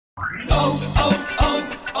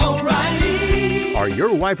O'Reilly. Are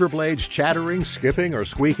your wiper blades chattering, skipping, or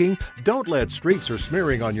squeaking? Don't let streaks or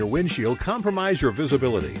smearing on your windshield compromise your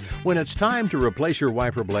visibility. When it's time to replace your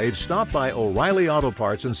wiper blades, stop by O'Reilly Auto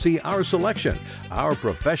Parts and see our selection. Our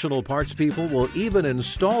professional parts people will even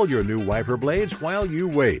install your new wiper blades while you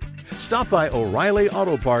wait. Stop by O'Reilly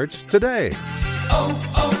Auto Parts today.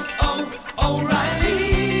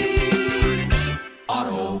 O'Reilly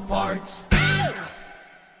Auto Parts.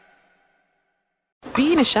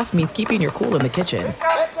 Being a chef means keeping your cool in the kitchen.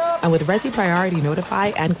 And with Resi Priority Notify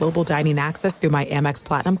and Global Dining Access through my Amex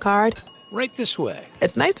Platinum card, right this way.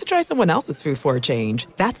 It's nice to try someone else's food for a change.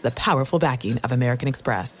 That's the powerful backing of American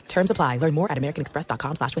Express. Terms apply. Learn more at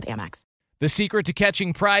americanexpress.com/withAmex. The secret to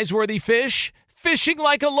catching prize-worthy fish? Fishing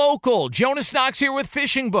like a local. Jonas Knox here with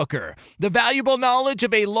Fishing Booker. The valuable knowledge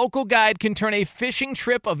of a local guide can turn a fishing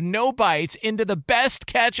trip of no bites into the best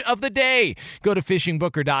catch of the day. Go to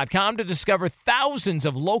fishingbooker.com to discover thousands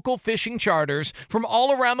of local fishing charters from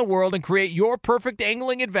all around the world and create your perfect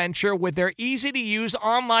angling adventure with their easy-to-use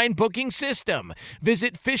online booking system.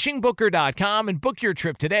 Visit fishingbooker.com and book your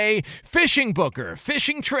trip today. Fishing Booker.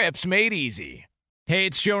 Fishing trips made easy. Hey,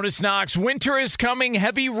 it's Jonas Knox. Winter is coming.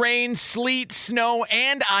 Heavy rain, sleet, snow,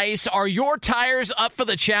 and ice. Are your tires up for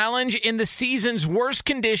the challenge? In the season's worst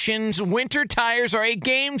conditions, winter tires are a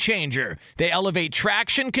game changer. They elevate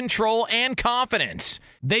traction, control, and confidence.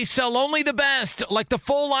 They sell only the best, like the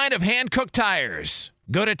full line of hand-cooked tires.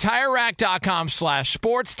 Go to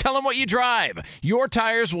TireRack.com/sports. Tell them what you drive. Your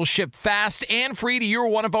tires will ship fast and free to your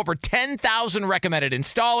one of over 10,000 recommended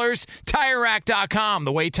installers. TireRack.com,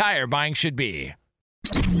 the way tire buying should be.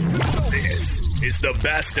 This is the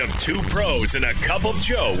best of two pros and a cup of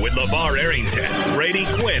Joe with LeVar Arrington, Brady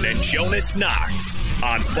Quinn, and Jonas Knox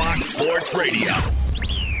on Fox Sports Radio.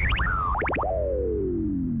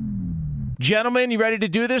 Gentlemen, you ready to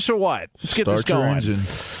do this or what? Let's get this going.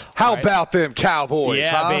 How about them Cowboys,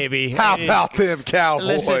 yeah, huh? baby. How about them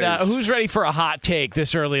Cowboys? Listen, who's ready for a hot take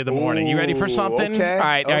this early in the morning? You ready for something? Okay, all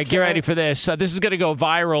right, get ready for this. This is going to go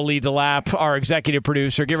viral, Lee DeLapp, our executive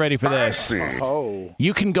producer. Get ready for this.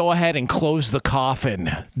 You can go ahead and close the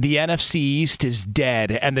coffin. The NFC East is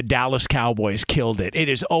dead, and the Dallas Cowboys killed it. It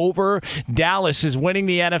is over. Dallas is winning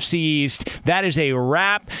the NFC East. That is a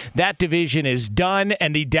wrap. That division is done,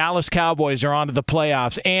 and the Dallas Cowboys are on to the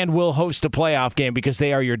playoffs and will host a playoff game because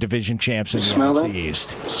they are your division champs in the NFC East.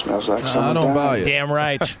 Smells like something. I don't buy it. Damn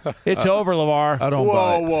right. It's over, LeVar. I don't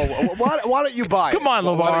buy it. Whoa. Why don't you buy it? Come on,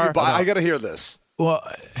 LeVar. Why don't you buy it? I got to hear this. Well,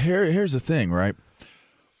 here's the thing, right?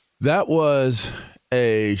 That was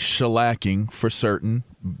a shellacking for certain,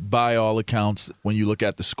 by all accounts, when you look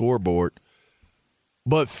at the scoreboard.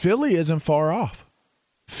 But Philly isn't far off.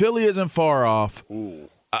 Ooh.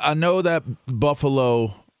 I know that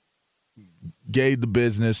Buffalo gave the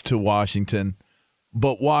business to Washington,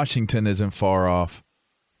 but Washington isn't far off.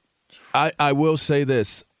 I will say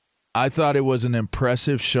this. I thought it was an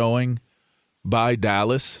impressive showing by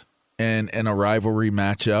Dallas and a rivalry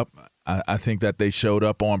matchup. I think that they showed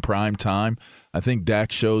up on prime time. I think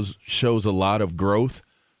Dak shows a lot of growth.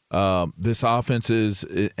 This offense is,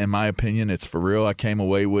 in my opinion, it's for real. I came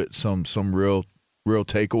away with some real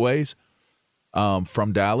takeaways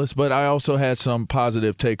from Dallas, but I also had some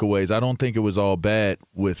positive takeaways. I don't think it was all bad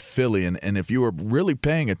with Philly. And if you were really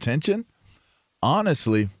paying attention,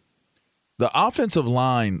 honestly, the offensive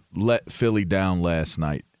line let Philly down last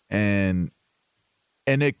night, and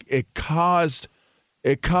it caused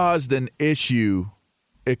an issue.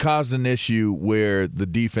 It caused an issue where the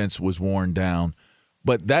defense was worn down,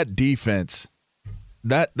 but that defense,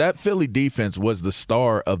 that Philly defense was the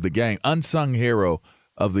star of the game, unsung hero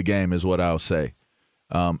of the game is what I'll say.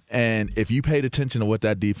 And if you paid attention to what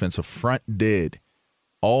that defensive front did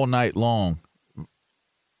all night long,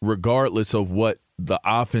 regardless of what the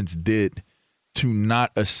offense did to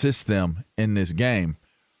not assist them in this game,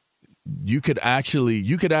 you could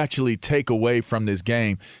actually take away from this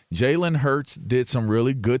game. Jalen Hurts did some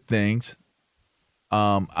really good things.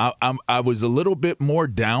 I was a little bit more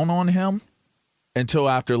down on him until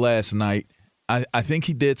after last night. I think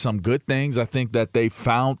he did some good things. I think that they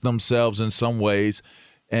found themselves in some ways,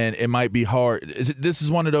 and it might be hard. This is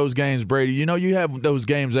one of those games, Brady. You know, you have those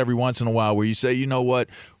games every once in a while where you say, you know what,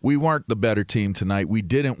 we weren't the better team tonight. We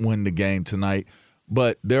didn't win the game tonight.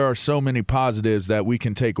 But there are so many positives that we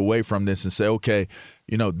can take away from this and say, okay,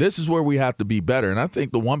 you know, this is where we have to be better. And I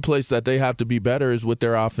think the one place that they have to be better is with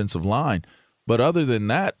their offensive line. But other than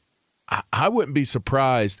that, I wouldn't be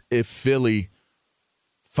surprised if Philly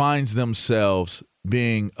finds themselves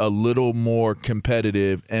being a little more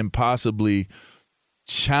competitive and possibly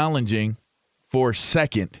challenging for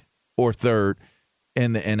second or third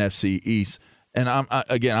in the NFC East. And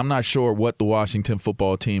I'm not sure what the Washington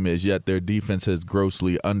football team is yet. Their defense has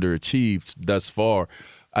grossly underachieved thus far.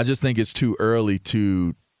 I just think it's too early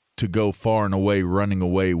to go far and away, running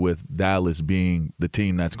away with Dallas being the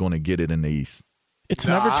team that's going to get it in the East. It's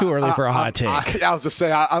never too early for a hot take. I was just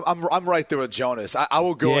saying, I'm right there with Jonas. I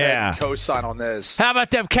will go ahead and co-sign on this. How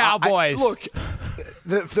about them Cowboys? Look,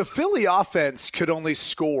 the Philly offense could only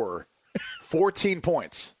score 14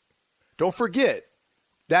 points. Don't forget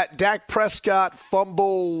that Dak Prescott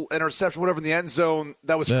fumble, interception, whatever in the end zone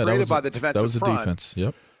that was created by the defensive front. That was the defense.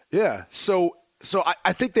 Yep. Yeah. So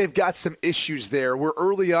I think they've got some issues there. Where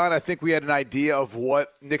early on, I think we had an idea of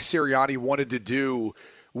what Nick Sirianni wanted to do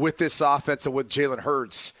with this offense and with Jalen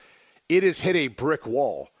Hurts. It has hit a brick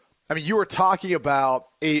wall. I mean, you were talking about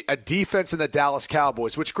a defense in the Dallas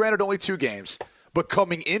Cowboys, which granted only 2 games, but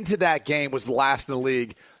coming into that game was last in the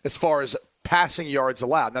league as far as passing yards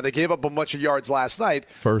allowed. Now, they gave up a bunch of yards last night.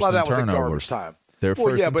 First that and was in garbage time. Their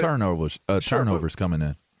turnovers coming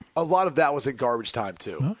in. A lot of that was in garbage time,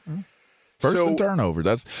 too. Mm-hmm. First and turnover.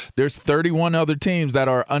 There's 31 other teams that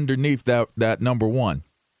are underneath that number 1.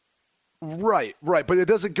 Right. But it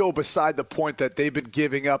doesn't go beside the point that they've been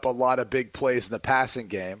giving up a lot of big plays in the passing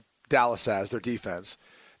game. Dallas has, their defense.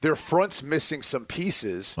 Their front's missing some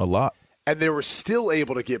pieces. A lot. And they were still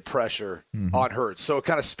able to get pressure on Hurts. So it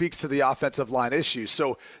kind of speaks to the offensive line issues.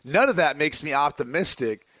 So none of that makes me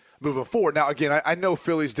optimistic moving forward. Now, again, I know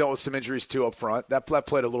Philly's dealt with some injuries too up front. That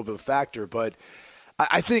played a little bit of a factor. But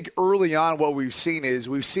I think early on what we've seen is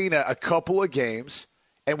we've seen a couple of games,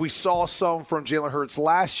 and we saw some from Jalen Hurts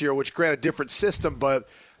last year, which granted a different system, but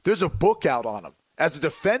there's a book out on him. As a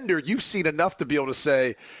defender, you've seen enough to be able to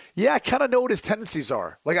say, yeah, I kind of know what his tendencies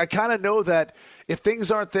are. Like, I kind of know that if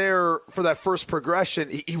things aren't there for that first progression,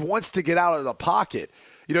 he wants to get out of the pocket.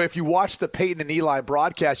 You know, if you watch the Peyton and Eli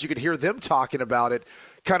broadcast, you could hear them talking about it,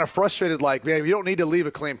 kind of frustrated, like, man, you don't need to leave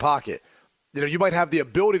a clean pocket. You know, you might have the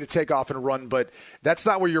ability to take off and run, but that's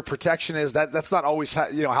not where your protection is. That's not always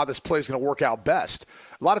how this play is going to work out best.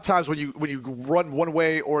 A lot of times when you run one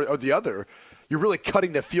way or the other, you're really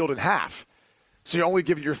cutting the field in half. So you're only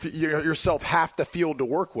giving yourself half the field to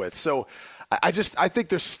work with. So I think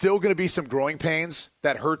there's still going to be some growing pains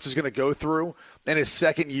that Hurts is going to go through in his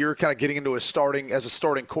second year, kind of getting into as a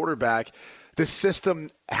starting quarterback. The system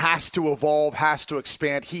has to evolve, has to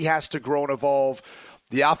expand. He has to grow and evolve.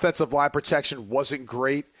 The offensive line protection wasn't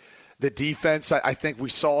great. The defense, I think we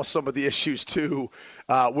saw some of the issues too.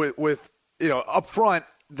 With up front,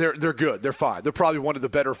 they're good, they're fine. They're probably one of the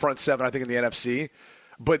better front 7, I think, in the NFC.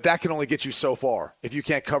 But that can only get you so far if you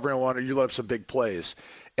can't cover anyone or you let up some big plays.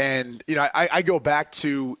 And I go back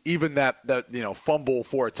to even that fumble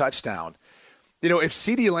for a touchdown. If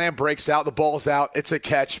CeeDee Lamb breaks out, the ball's out, it's a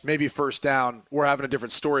catch, maybe first down. We're having a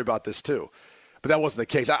different story about this too. But that wasn't the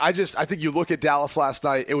case. I think you look at Dallas last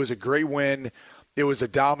night, it was a great win. It was a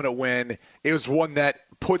dominant win. It was one that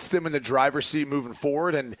puts them in the driver's seat moving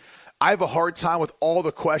forward. And I have a hard time with all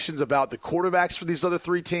the questions about the quarterbacks for these other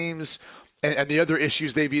 3 teams and the other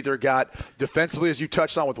issues they've either got defensively, as you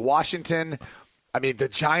touched on with Washington. I mean, the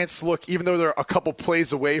Giants look, even though they're a couple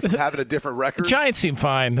plays away from having a different record. The Giants seem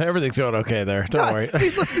fine. Everything's going okay there. Don't worry. Hey,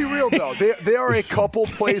 let's be real, though. They are a couple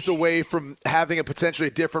plays away from having a potentially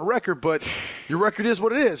different record, but your record is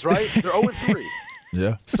what it is, right? They're 0-3.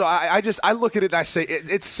 Yeah. So I look at it and I say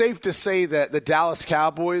it's safe to say that the Dallas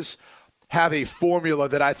Cowboys have a formula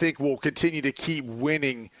that I think will continue to keep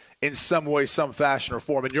winning in some way, some fashion or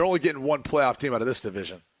form. And you're only getting one playoff team out of this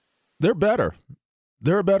division. They're better.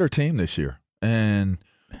 They're a better team this year. And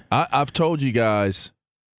I've told you guys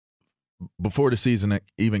before the season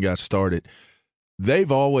even got started,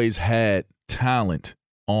 they've always had talent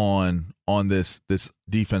on this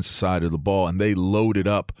defensive side of the ball, and they loaded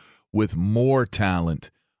up with more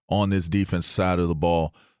talent on this defense side of the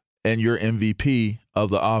ball. And your MVP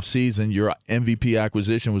of the offseason, your MVP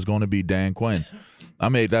acquisition was going to be Dan Quinn. I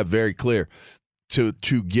made that very clear. To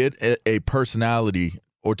get a personality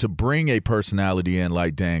or to bring a personality in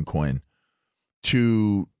like Dan Quinn,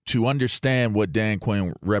 to understand what Dan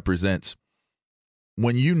Quinn represents,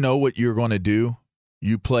 when you know what you're going to do,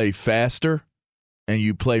 you play faster and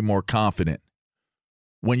you play more confident.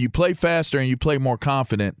 When you play faster and you play more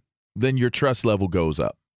confident, then your trust level goes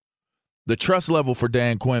up. The trust level for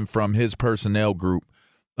Dan Quinn from his personnel group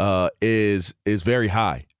is very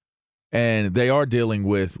high. And they are dealing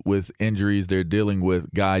with injuries. They're dealing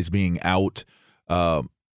with guys being out.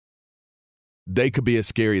 They could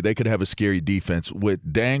have a scary defense.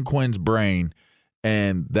 With Dan Quinn's brain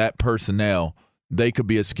and that personnel, they could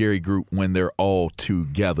be a scary group when they're all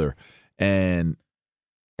together. And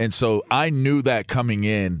so I knew that coming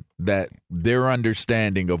in their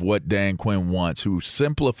understanding of what Dan Quinn wants, who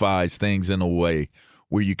simplifies things in a way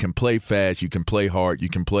where you can play fast, you can play hard, you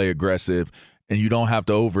can play aggressive, and you don't have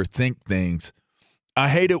to overthink things. I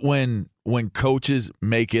hate it when coaches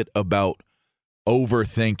make it about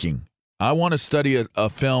overthinking. I want to study a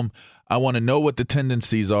film. I want to know what the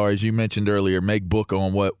tendencies are, as you mentioned earlier, make book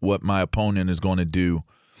on what my opponent is going to do.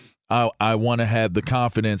 I want to have the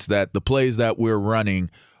confidence that the plays that we're running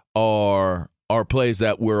are plays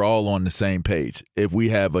that we're all on the same page. If we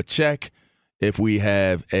have a check, if we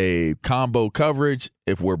have a combo coverage,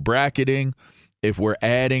 if we're bracketing, if we're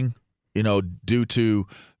adding, due to,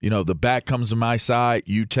 the back comes to my side,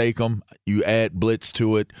 you take them, you add blitz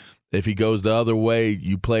to it. If he goes the other way,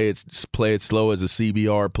 you play it slow as a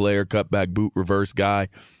CBR player, cutback boot reverse guy.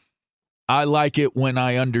 I like it when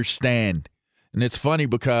I understand. And it's funny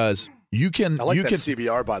because you can. I like that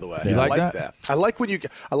CBR, by the way. You like that? I like when you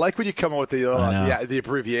come up with the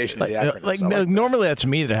abbreviation, the acronyms. Normally that's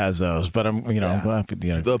me that has those, but I'm glad.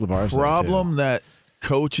 The problem that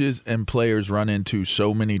coaches and players run into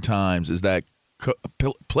so many times is that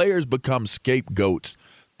players become scapegoats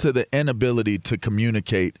to the inability to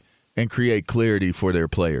communicate and create clarity for their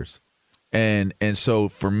players. And so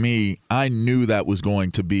for me, I knew that was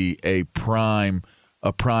going to be a prime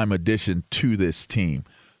addition to this team.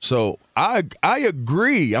 So I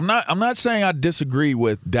agree. I'm not saying I disagree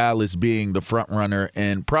with Dallas being the front runner,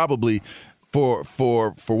 and probably for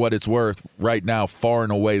what it's worth right now, far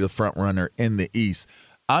and away the front runner in the East.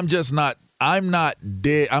 I'm not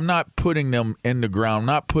putting them in the ground. I'm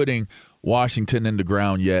not putting Washington in the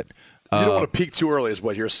ground yet. You don't want to peak too early is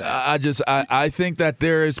what you're saying. I think that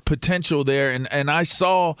there is potential there, and I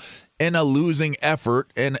saw in a losing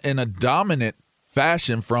effort, in a dominant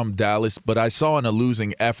fashion from Dallas, but I saw in a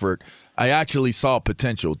losing effort, I actually saw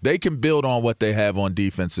potential. They can build on what they have on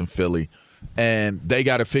defense in Philly, and they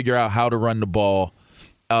got to figure out how to run the ball.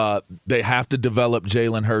 They have to develop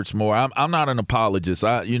Jalen Hurts more. I'm not an apologist.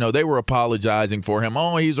 They were apologizing for him.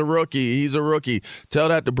 Oh, he's a rookie. He's a rookie. Tell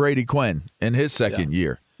that to Brady Quinn in his second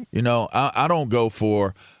year. I don't go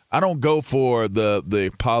for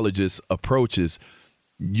the apologist approaches.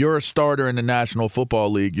 You're a starter in the National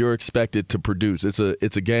Football League. You're expected to produce. It's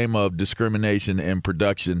a game of discrimination and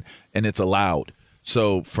production, and it's allowed.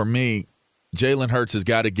 So for me, Jalen Hurts has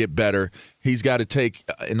got to get better. He's got to take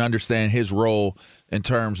and understand his role in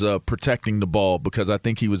terms of protecting the ball, because I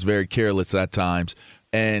think he was very careless at times,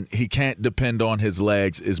 and he can't depend on his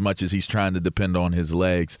legs as much as he's trying to depend on his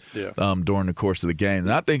legs during the course of the game.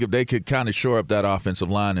 And I think if they could kind of shore up that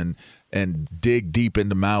offensive line and dig deep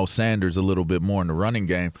into Miles Sanders a little bit more in the running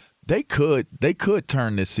game, they could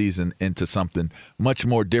turn this season into something much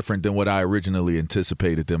more different than what I originally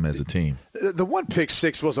anticipated them as a team. The one pick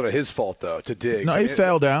six wasn't his fault, though, to Diggs. No, he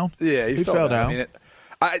fell down. Yeah, he fell down.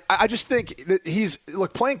 I just think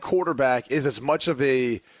that playing quarterback is as much of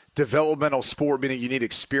a developmental sport, meaning you need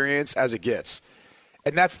experience, as it gets.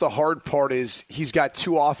 And that's the hard part, is he's got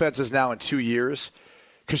two offenses now in 2 years.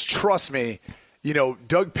 Because trust me,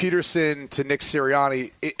 Doug Peterson to Nick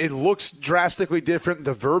Sirianni, it looks drastically different.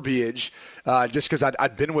 The verbiage, just because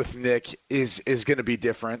I'd been with Nick, is going to be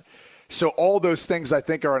different. So all those things I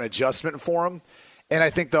think are an adjustment for him. And I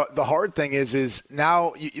think the hard thing is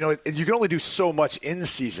now, you can only do so much in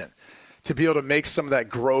season to be able to make some of that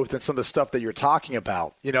growth and some of the stuff that you're talking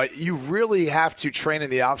about. You really have to train in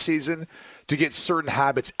the offseason to get certain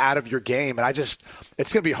habits out of your game. And it's going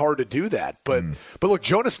to be hard to do that. But look,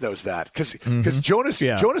 Jonas knows that because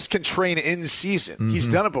Jonas can train in season. He's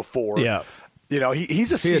done it before. Yeah.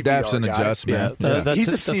 He's a CBR He adapts and guy. adjusts, man. He's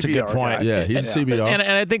a CBR that's a good point. guy. Yeah, he's a CBR. And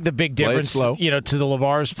I think the big difference, to the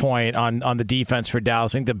LeVar's point on the defense for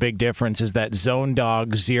Dallas, I think the big difference is that zone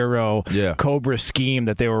dog zero Cobra scheme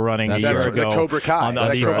that they were running a year ago. The Cobra Kai. On the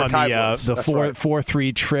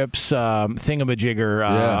 4-3 trips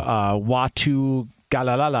thingamajigger, Watu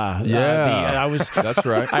Galalala. That's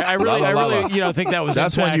right. I really think that was.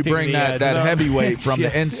 That's when you bring that heavyweight from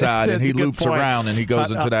the inside, and he loops around and he goes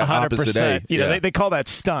into that 100%. Opposite A. They call that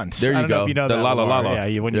stunts. There you go. Know if you know the that la la la.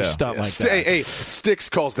 Yeah, when you stunt like that. Hey, Sticks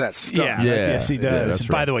calls that stunts. Yes, he does. That's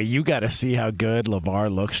By right. the way, you got to see how good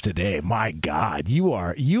LeVar looks today. My God, you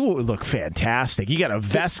look fantastic. You got a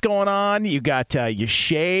vest going on. You got you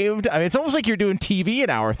shaved. I mean, it's almost like you're doing TV in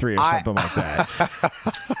hour 3 or something like that.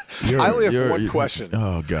 I only have one question.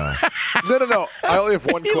 Oh, God. No. I only have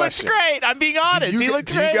one He question. looks great. I'm being honest. He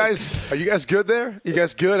looks great. Are you guys good there? You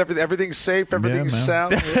guys good? Everything's safe? Everything's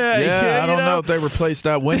sound? I don't know if they replaced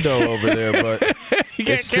that window over there, but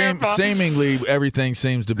Seemingly, everything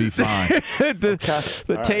seems to be fine.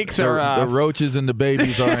 the takes are the roaches and the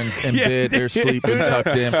babies are in bed. They're sleeping,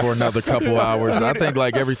 tucked in for another couple hours. I think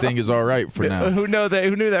like everything is all right for now. Who knew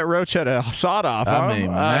that roach had a sawed off? I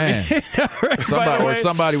mean, man,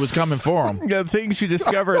 somebody was coming for him. The things you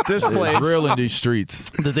discover at this place. It's real in these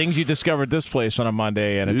streets. The things you discover at this place on a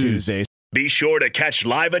Monday and a Tuesday. Be sure to catch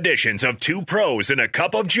live editions of Two Pros and a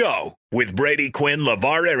Cup of Joe with Brady Quinn,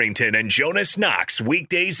 LeVar Arrington, and Jonas Knox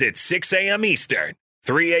weekdays at 6 a.m. Eastern,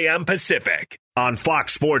 3 a.m. Pacific on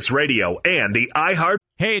Fox Sports Radio and the iHeart.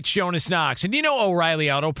 Hey, it's Jonas Knox, and you know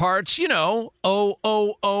O'Reilly Auto Parts, you know,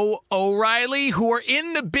 O'Reilly, who are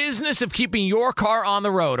in the business of keeping your car on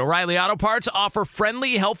the road. O'Reilly Auto Parts offer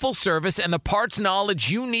friendly, helpful service and the parts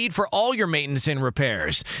knowledge you need for all your maintenance and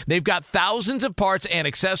repairs. They've got thousands of parts and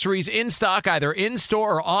accessories in stock, either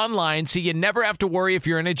in-store or online, so you never have to worry if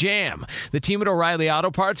you're in a jam. The team at O'Reilly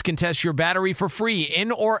Auto Parts can test your battery for free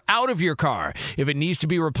in or out of your car. If it needs to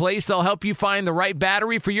be replaced, they'll help you find the right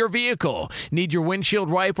battery for your vehicle. Need your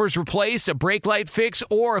windshield wipers replaced, a brake light fix,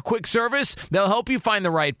 or a quick service? They'll help you find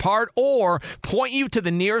the right part or point you to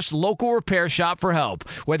the nearest local repair shop for help.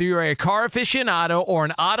 Whether you're a car aficionado or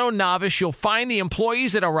an auto novice, you'll find the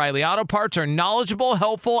employees at O'Reilly Auto Parts are knowledgeable,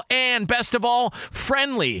 helpful, and best of all,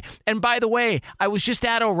 friendly. And by the way, I was just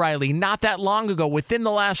at O'Reilly not that long ago, within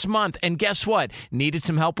the last month, and guess what? Needed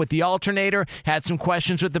some help with the alternator, had some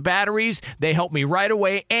questions with the batteries. They helped me right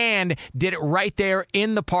away and did it right there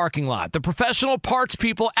in the parking lot. The professional parts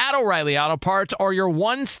people at O'Reilly Auto Parts are your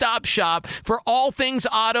one-stop shop for all things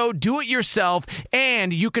auto, do-it-yourself,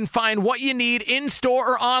 and you can find what you need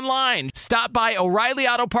in-store or online. Stop by O'Reilly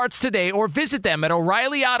Auto Parts today or visit them at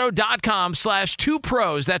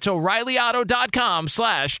O'ReillyAuto.com/2pros. That's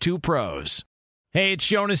O'ReillyAuto.com/2pros. Hey, it's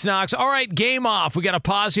Jonas Knox. All right, game off. We got to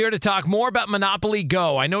pause here to talk more about Monopoly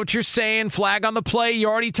Go. I know what you're saying, flag on the play. You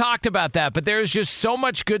already talked about that, but there's just so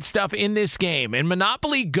much good stuff in this game. In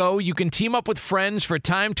Monopoly Go, you can team up with friends for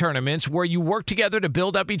time tournaments where you work together to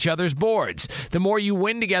build up each other's boards. The more you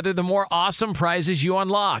win together, the more awesome prizes you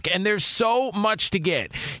unlock, and there's so much to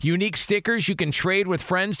get. Unique stickers you can trade with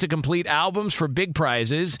friends to complete albums for big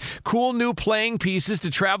prizes, cool new playing pieces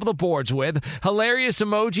to travel the boards with, hilarious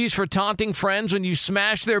emojis for taunting friends when you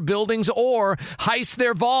smash their buildings or heist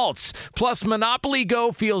their vaults. Plus, Monopoly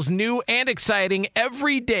Go feels new and exciting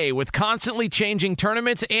every day with constantly changing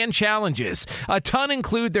tournaments and challenges. A ton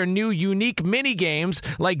include their new unique mini games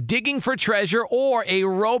like digging for treasure or a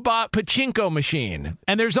robot pachinko machine.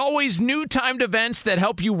 And there's always new timed events that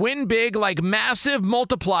help you win big, like massive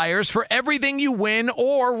multipliers for everything you win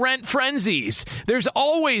or rent frenzies. There's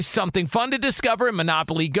always something fun to discover in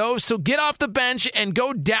Monopoly Go, so get off the bench and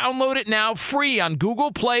go download it now free on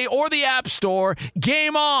Google Play or the App Store.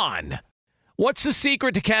 Game on! What's the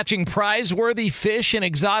secret to catching prize-worthy fish in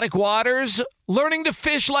exotic waters? Learning to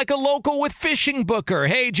fish like a local with Fishing Booker.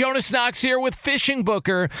 Hey, Jonas Knox here with Fishing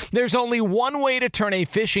Booker. There's only one way to turn a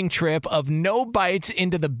fishing trip of no bites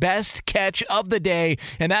into the best catch of the day,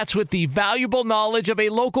 and that's with the valuable knowledge of a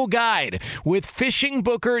local guide. With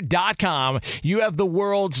FishingBooker.com, you have the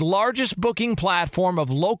world's largest booking platform of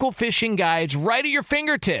local fishing guides right at your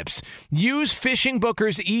fingertips. Use Fishing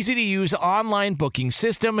Booker's easy-to-use online booking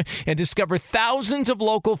system and discover thousands of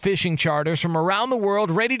local fishing charters from around the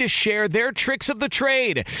world ready to share their tricks of the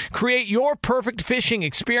trade. Create your perfect fishing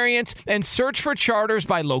experience and search for charters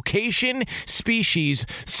by location, species,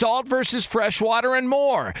 salt versus freshwater, and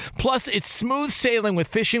more. Plus, it's smooth sailing with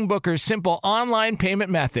Fishing Booker's simple online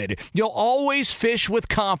payment method. You'll always fish with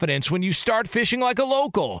confidence when you start fishing like a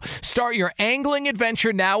local. Start your angling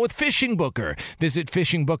adventure now with Fishing Booker. Visit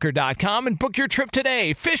FishingBooker.com and book your trip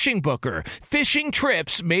today. Fishing Booker. Fishing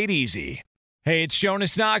trips made easy. Hey, it's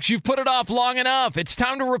Jonas Knox. You've put it off long enough. It's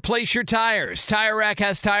time to replace your tires. Tire Rack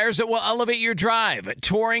has tires that will elevate your drive.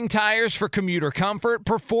 Touring tires for commuter comfort,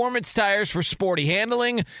 performance tires for sporty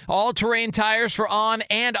handling, all-terrain tires for on-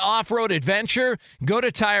 and off-road adventure. Go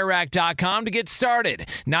to TireRack.com to get started.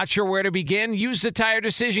 Not sure where to begin? Use the Tire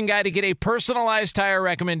Decision Guide to get a personalized tire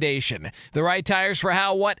recommendation. The right tires for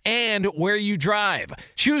how, what, and where you drive.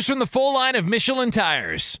 Choose from the full line of Michelin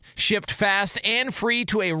tires. Shipped fast and free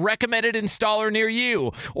to a recommended installer near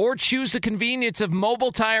you, or choose the convenience of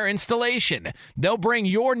mobile tire installation. They'll bring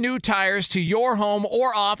your new tires to your home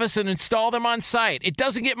or office and install them on site. It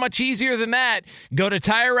doesn't get much easier than that. Go to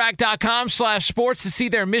TireRack.com/sports to see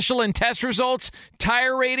their Michelin test results,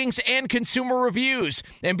 tire ratings, and consumer reviews.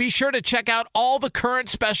 And be sure to check out all the current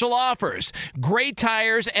special offers. Great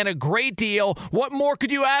tires and a great deal. What more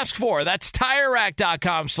could you ask for? That's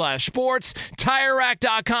TireRack.com/sports.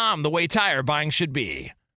 TireRack.com, the way tire buying should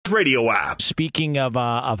be. Radio app. Speaking of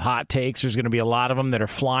hot takes, there's going to be a lot of them that are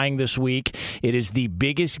flying this week. It is the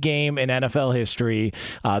biggest game in NFL history.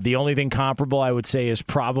 The only thing comparable, I would say, is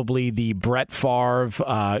probably the Brett Favre,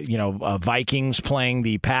 Vikings playing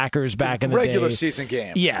the Packers back in the regular season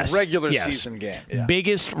game. Yes, regular season game. Yeah.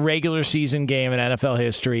 Biggest regular season game in NFL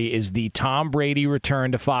history is the Tom Brady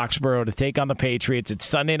return to Foxborough to take on the Patriots. It's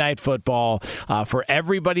Sunday Night Football for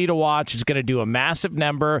everybody to watch. It's going to do a massive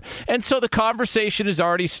number, and so the conversation has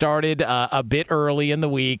already started a bit early in the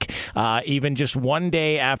week, even just one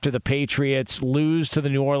day after the Patriots lose to the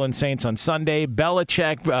New Orleans Saints on Sunday.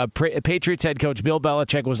 Patriots head coach Bill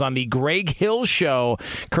Belichick was on the Greg Hill Show,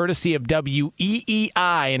 courtesy of WEEI,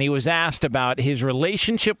 and he was asked about his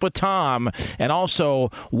relationship with Tom and also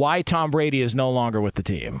why Tom Brady is no longer with the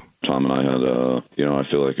team. Tom and I had, I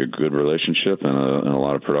feel like a good relationship and a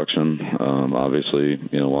lot of production, obviously,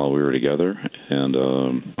 while we were together. And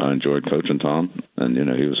I enjoyed coaching Tom. And,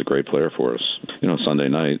 he was a great player for us. Sunday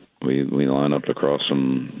night, we line up across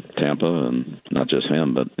from Tampa, and not just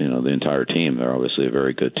him, but, the entire team. They're obviously a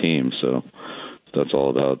very good team. So that's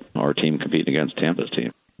all about our team competing against Tampa's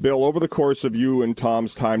team. Bill, over the course of you and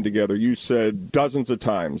Tom's time together, you said dozens of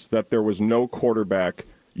times that there was no quarterback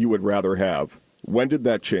you would rather have. When did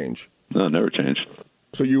that change? No, it never changed.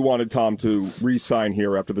 So you wanted Tom to re-sign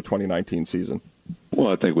here after the 2019 season?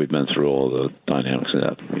 Well, I think we've been through all the dynamics of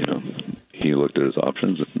that. He looked at his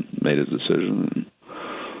options and made his decision. And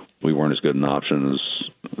we weren't as good an option as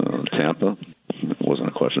Tampa. It wasn't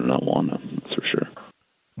a question of not wanting him, that's for sure.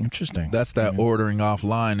 Interesting. That's that ordering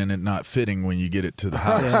offline and it not fitting when you get it to the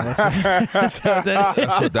house. Yeah, that's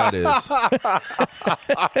what that is.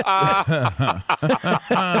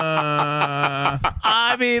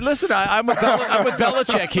 I mean, listen, I'm with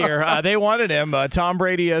Belichick here. They wanted him. Tom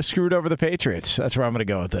Brady screwed over the Patriots. That's where I'm going to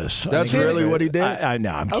go with this. That's really what he did? No,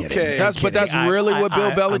 I'm kidding. Okay. I'm kidding. That's really what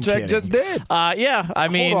Bill Belichick just did. Yeah, I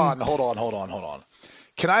mean. Hold on.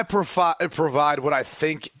 Can I provide what I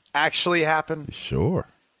think actually happened? Sure.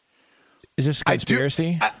 Is this a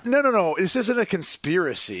conspiracy? No. This isn't a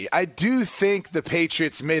conspiracy. I do think the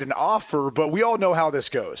Patriots made an offer, but we all know how this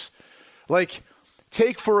goes. Like,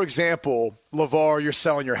 take, for example, LeVar, you're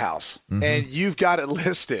selling your house, and you've got it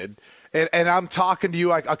listed, and I'm talking to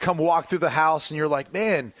you. I come walk through the house, and you're like,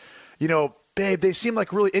 man, babe, they seem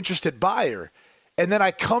like a really interested buyer. And then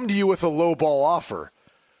I come to you with a low ball offer.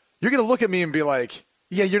 You're going to look at me and be like,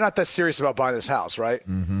 yeah, you're not that serious about buying this house, right?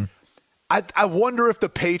 Mm-hmm. I wonder if the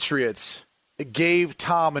Patriots gave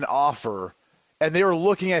Tom an offer and they were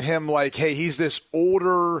looking at him like, hey, he's this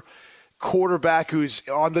older quarterback who's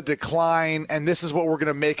on the decline, and this is what we're going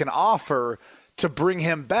to make an offer to bring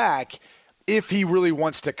him back if he really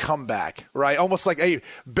wants to come back, right? Almost like, hey,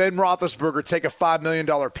 Ben Roethlisberger, take a $5 million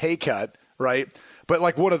pay cut, right? But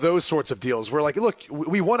like one of those sorts of deals where like, look,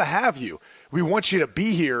 we want to have you. We want you to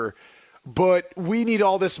be here. But we need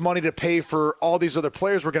all this money to pay for all these other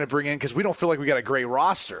players we're going to bring in because we don't feel like we got a great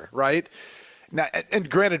roster, right? Now, and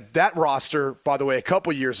granted, that roster, by the way, a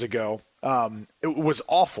couple years ago, it was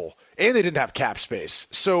awful, and they didn't have cap space.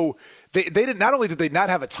 So they did. Not only did they not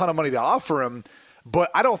have a ton of money to offer him,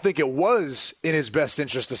 but I don't think it was in his best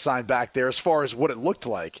interest to sign back there as far as what it looked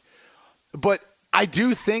like. But I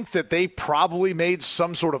do think that they probably made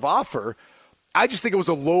some sort of offer. I just think it was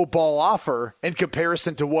a low ball offer in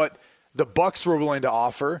comparison to what the Bucs were willing to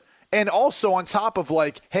offer. And also on top of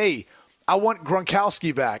like, hey, I want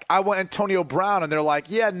Gronkowski back. I want Antonio Brown. And they're like,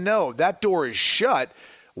 yeah, no, that door is shut.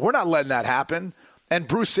 We're not letting that happen. And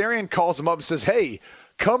Bruce Arians calls him up and says, hey,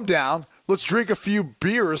 come down. Let's drink a few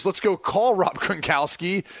beers. Let's go call Rob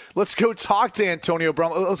Gronkowski. Let's go talk to Antonio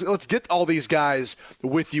Brown. Let's get all these guys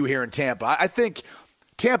with you here in Tampa. I think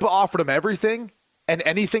Tampa offered him everything and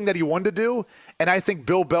anything that he wanted to do. And I think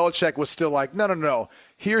Bill Belichick was still like, no.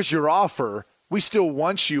 Here's your offer. We still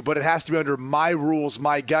want you, but it has to be under my rules,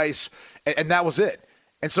 my guys. And that was it.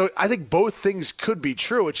 And so I think both things could be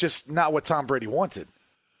true. It's just not what Tom Brady wanted.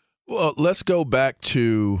 Well, let's go back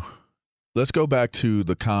to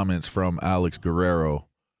the comments from Alex Guerrero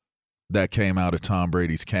that came out of Tom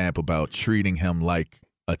Brady's camp about treating him like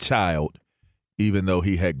a child, even though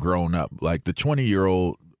he had grown up. Like the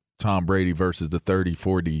 20-year-old Tom Brady versus the 30,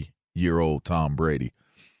 40-year-old Tom Brady.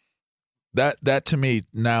 That to me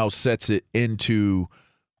now sets it into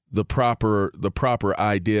the proper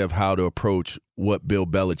idea of how to approach what Bill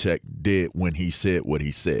Belichick did when he said what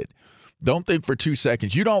he said. Don't think for 2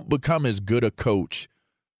 seconds. You don't become as good a coach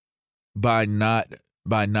by not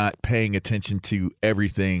paying attention to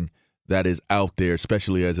everything that is out there,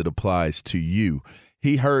 especially as it applies to you.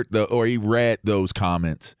 He heard he read those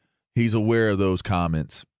comments. He's aware of those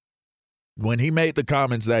comments. when he made the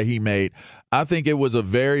comments that he made, I think it was a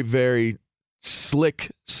very, very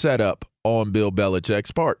slick setup on Bill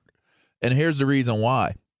Belichick's part. And here's the reason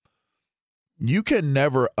why. You can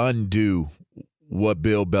never undo what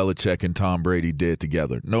Bill Belichick and Tom Brady did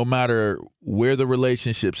together. No matter where the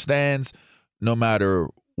relationship stands, no matter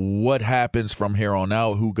what happens from here on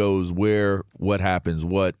out, who goes where, what happens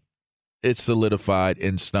what, it's solidified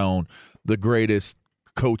in stone. The greatest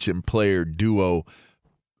coach and player duo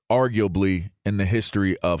arguably in the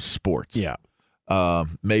history of sports. Yeah.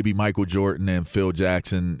 Maybe Michael Jordan and Phil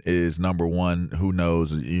Jackson is number one. Who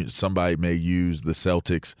knows? Somebody may use the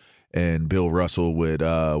Celtics and Bill Russell with,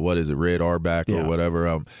 Red Auerbach or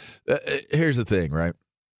whatever. Here's the thing, right?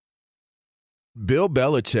 Bill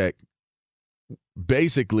Belichick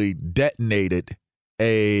basically detonated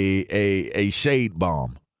a shade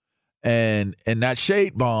bomb. And that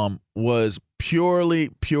shade bomb was purely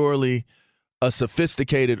a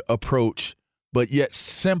sophisticated approach, but yet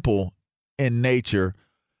simple in nature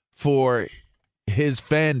for his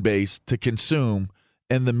fan base to consume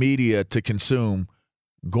and the media to consume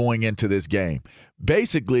going into this game.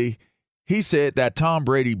 Basically, he said that Tom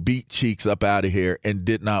Brady beat Cheeks up out of here and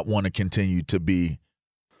did not want to continue to be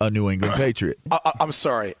a New England Patriot. I'm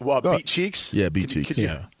sorry. Well, beat Cheeks? Yeah, beat Cheeks.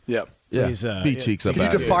 Yeah. Yeah, beat Cheeks up out of there.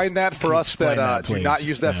 Can you define that for us that do not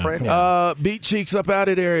use that frame? Beat Cheeks up out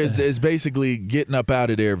of there is basically getting up out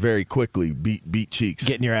of there very quickly. Beat Cheeks.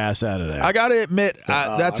 Getting your ass out of there. I got to admit,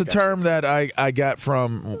 that's a term that I got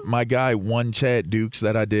from my guy, one Chad Dukes,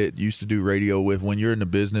 that I used to do radio with. When you're in the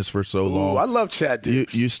business for so long. I love Chad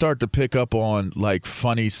Dukes. You start to pick up on like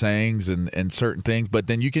funny sayings and certain things, but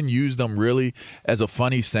then you can use them really as a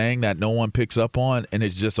funny saying that no one picks up on, and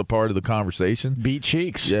it's just a part of the conversation. Beat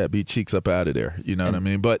Cheeks. Yeah, beat Cheeks up out of there. You know what I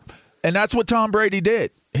mean? And that's what Tom Brady did.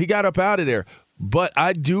 He got up out of there. But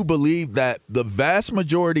I do believe that the vast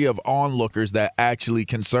majority of onlookers that actually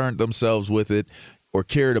concerned themselves with it or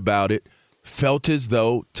cared about it felt as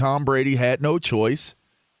though Tom Brady had no choice.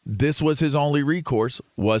 This was his only recourse,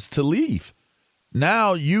 was to leave.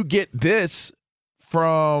 Now you get this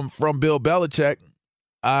from Bill Belichick.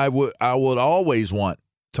 I would always want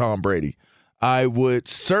Tom Brady. I would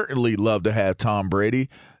certainly love to have Tom Brady.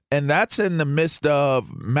 And that's in the midst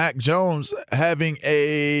of Mac Jones having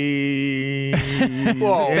a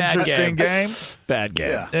interesting game. Bad game.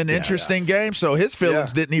 Yeah. An interesting game. So his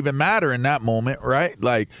feelings didn't even matter in that moment, right?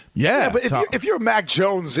 Like, but if you're Mac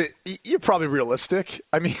Jones, you're probably realistic.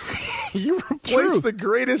 I mean, you replaced the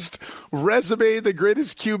greatest resume, the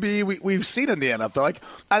greatest QB we've seen in the NFL. Like,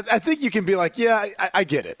 I think you can be like, I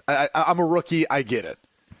get it. I'm a rookie. I get it.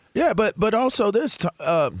 Yeah, but also this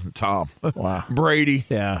Tom. Wow. Brady.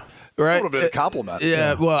 Yeah. Right? A little bit of compliment.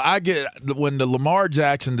 Yeah, well, I get when the Lamar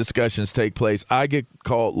Jackson discussions take place, I get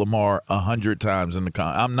called Lamar 100 times in the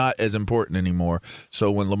I'm not as important anymore.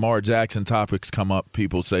 So when Lamar Jackson topics come up,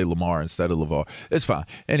 people say Lamar instead of LeVar. It's fine.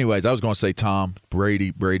 Anyways, I was going to say Tom,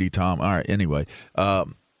 Brady, Tom. All right, anyway.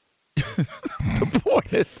 The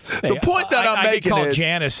point that I'm making is I get called is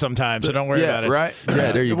Janice sometimes, so don't worry about it. Right?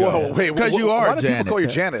 Yeah, there you go. Whoa, wait, because you are why do Janice. people call you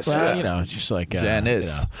Janice? Well, just like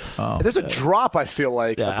Janice. There's a drop. I feel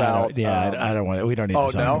like about. I don't want it. We don't need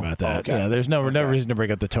to talk about that. Okay. Yeah, there's no reason to bring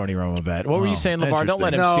up the Tony Romo bet. What were you saying, LeVar? Don't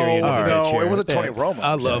let him steer you. No, it wasn't Tony Romo.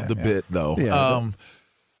 I love the bit though. Yeah,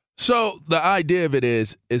 so the idea of it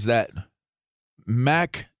is that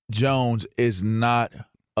Mac Jones is not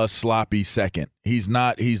a sloppy second. He's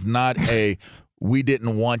not a we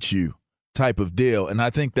didn't want you type of deal. And I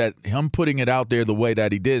think that him putting it out there the way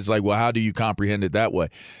that he did is like, well, how do you comprehend it that way?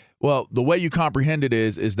 Well, the way you comprehend it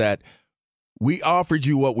is that we offered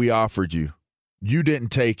you what we offered you. You didn't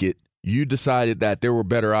take it. You decided that there were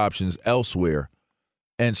better options elsewhere.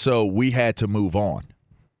 And so we had to move on.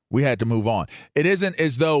 It isn't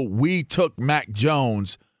as though we took Mac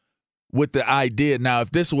Jones with the idea. Now, if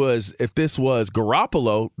this was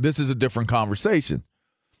Garoppolo, this is a different conversation.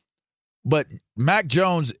 But Mac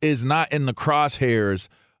Jones is not in the crosshairs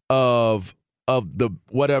of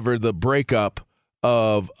the breakup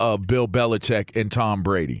of Bill Belichick and Tom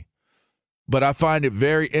Brady. But I find it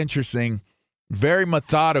very interesting, very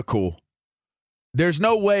methodical. There's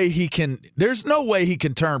no way he can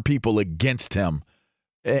turn people against him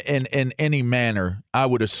in any manner, I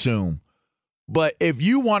would assume. But if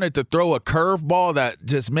you wanted to throw a curveball that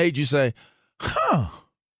just made you say,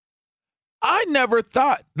 I never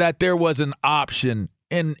thought that there was an option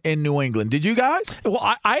in New England. Did you guys?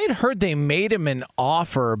 Well, I had heard they made him an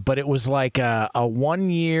offer, but it was like a 1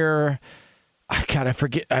 year. I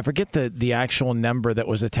forget the actual number that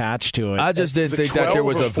was attached to it. I just didn't think that there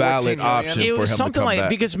was a valid option it for was him something to come like back.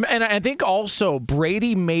 because, and I think also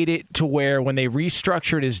Brady made it to where when they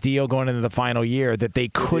restructured his deal going into the final year that they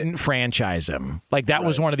couldn't franchise him. Like that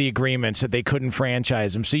was one of the agreements that they couldn't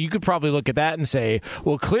franchise him. So you could probably look at that and say,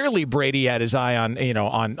 well, clearly Brady had his eye on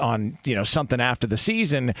something after the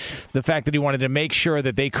season. The fact that he wanted to make sure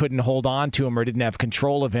that they couldn't hold on to him or didn't have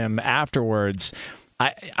control of him afterwards.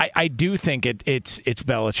 I do think it's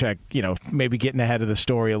Belichick, maybe getting ahead of the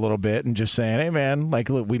story a little bit and just saying, hey, man, like,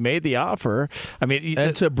 look, we made the offer. I mean,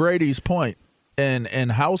 and to Brady's point, in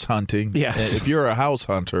house hunting, yes. If you're a house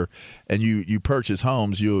hunter and you purchase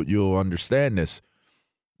homes, you'll understand this.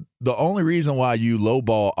 The only reason why you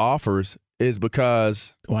lowball offers is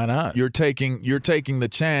because why not? You're taking the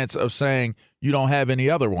chance of saying you don't have any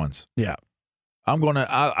other ones. Yeah,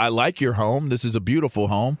 I like your home. This is a beautiful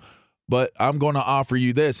home. But I'm going to offer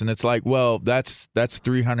you this, and it's like, well, that's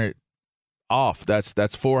 $300 off. That's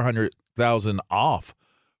 $400,000 off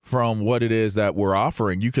from what it is that we're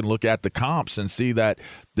offering. You can look at the comps and see that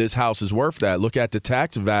this house is worth that. Look at the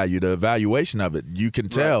tax value, the valuation of it. You can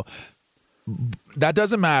tell. That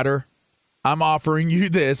doesn't matter. I'm offering you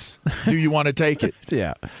this. Do you want to take it?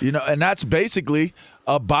 Yeah. And that's basically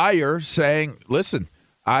a buyer saying, listen,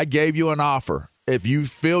 I gave you an offer. If you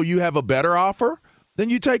feel you have a better offer, then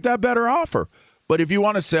you take that better offer. But if you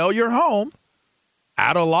want to sell your home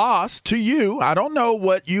at a loss to you, I don't know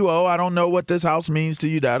what you owe. I don't know what this house means to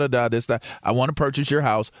you, this, that. I want to purchase your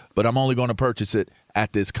house, but I'm only going to purchase it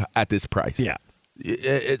at this price. Yeah.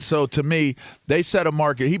 So to me, they set a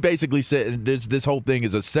market. He basically said this whole thing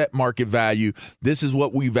is a set market value. This is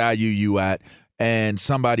what we value you at, and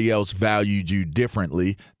somebody else valued you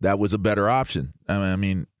differently. That was a better option. I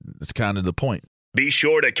mean, it's kind of the point. Be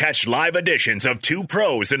sure to catch live editions of Two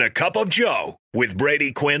Pros and a Cup of Joe with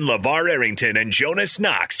Brady Quinn, LeVar Arrington, and Jonas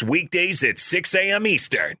Knox weekdays at 6 a.m.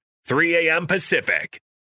 Eastern, 3 a.m. Pacific.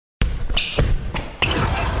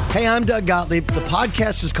 Hey, I'm Doug Gottlieb. The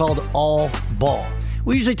podcast is called All Ball.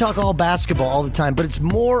 We usually talk all basketball all the time, but it's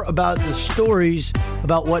more about the stories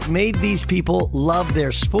about what made these people love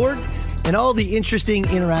their sport and all the interesting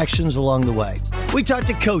interactions along the way. We talk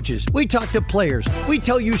to coaches. We talk to players. We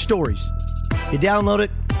tell you stories. You download it,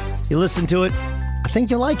 you listen to it, I think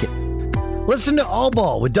you'll like it. Listen to All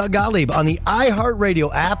Ball with Doug Gottlieb on the iHeartRadio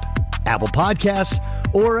app, Apple Podcasts,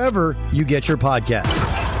 or wherever you get your podcasts.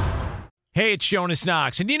 Hey, it's Jonas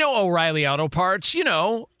Knox, and you know O'Reilly Auto Parts. You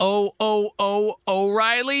know,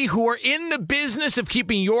 O'Reilly, who are in the business of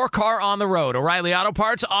keeping your car on the road. O'Reilly Auto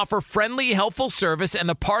Parts offer friendly, helpful service and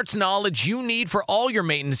the parts knowledge you need for all your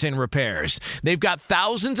maintenance and repairs. They've got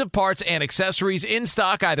thousands of parts and accessories in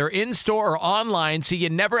stock, either in-store or online, so you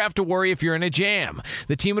never have to worry if you're in a jam.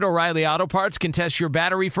 The team at O'Reilly Auto Parts can test your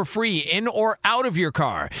battery for free in or out of your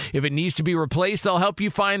car. If it needs to be replaced, they'll help you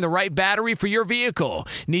find the right battery for your vehicle.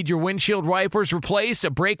 Need your windshield wipers replaced,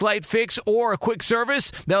 a brake light fix, or a quick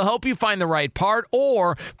service? They'll help you find the right part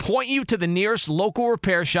or point you to the nearest local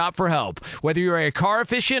repair shop for help. Whether you're a car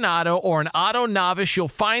aficionado or an auto novice, you'll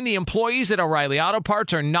find the employees at O'Reilly Auto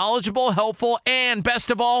Parts are knowledgeable, helpful, and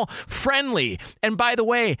best of all, friendly. And by the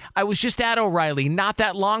way, I was just at O'Reilly not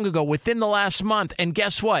that long ago, within the last month, and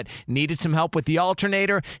guess what? Needed some help with the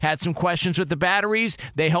alternator, had some questions with the batteries.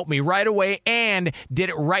 They helped me right away and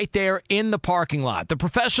did it right there in the parking lot. The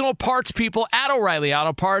professional parts people at O'Reilly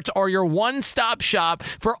Auto Parts are your one-stop shop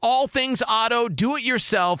for all things auto,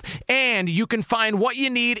 do-it-yourself, and you can find what you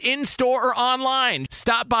need in-store or online.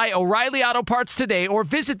 Stop by O'Reilly Auto Parts today or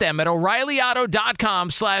visit them at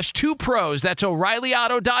O'ReillyAuto.com/2pros. That's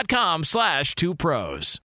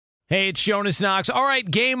O'ReillyAuto.com/2pros. Hey, it's Jonas Knox. All right,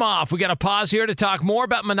 game off. We got to pause here to talk more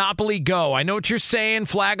about Monopoly Go. I know what you're saying.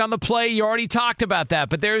 Flag on the play. You already talked about that,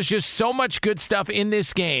 but there's just so much good stuff in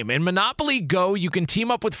this game. In Monopoly Go, you can team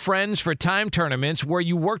up with friends for time tournaments where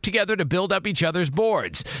you work together to build up each other's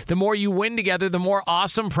boards. The more you win together, the more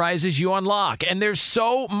awesome prizes you unlock. And there's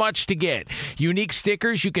so much to get. Unique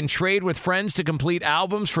stickers you can trade with friends to complete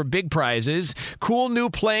albums for big prizes. Cool new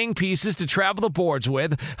playing pieces to travel the boards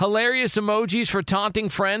with. Hilarious emojis for taunting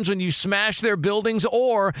friends when you smash their buildings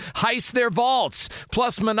or heist their vaults.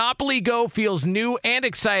 Plus, Monopoly Go feels new and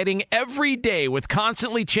exciting every day with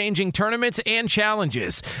constantly changing tournaments and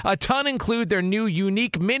challenges. A ton include their new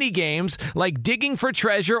unique mini games like digging for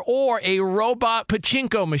treasure or a robot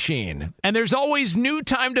pachinko machine. And there's always new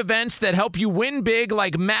timed events that help you win big,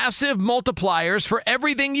 like massive multipliers for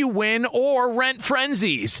everything you win or rent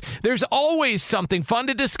frenzies. There's always something fun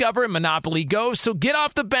to discover in Monopoly Go, so get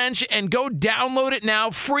off the bench and go download it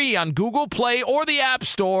now free on Google Play or the App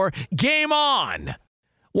Store. Game on!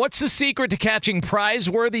 What's the secret to catching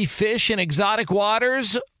prize-worthy fish in exotic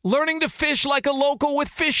waters? Learning to fish like a local with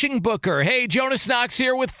Fishing Booker. Hey, Jonas Knox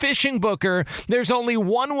here with Fishing Booker. There's only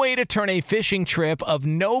one way to turn a fishing trip of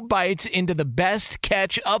no bites into the best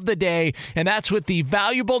catch of the day, and that's with the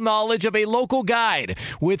valuable knowledge of a local guide.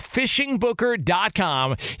 With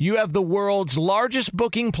FishingBooker.com, you have the world's largest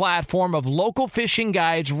booking platform of local fishing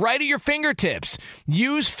guides right at your fingertips.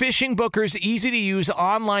 Use Fishing Booker's easy-to-use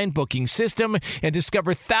online booking system and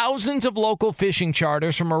discover thousands of local fishing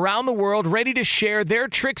charters from around the world ready to share their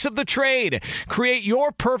tricks of the trade. Create your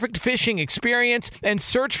perfect fishing experience and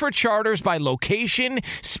search for charters by location,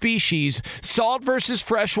 species, salt versus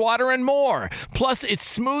freshwater, and more. Plus, it's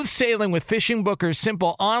smooth sailing with Fishing Booker's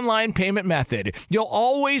simple online payment method. You'll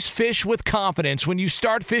always fish with confidence when you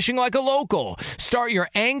start fishing like a local. Start your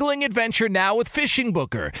angling adventure now with Fishing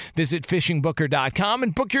Booker. Visit FishingBooker.com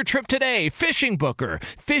and book your trip today. Fishing Booker.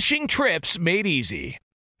 Fishing trips made easy.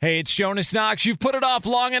 Hey, it's Jonas Knox. You've put it off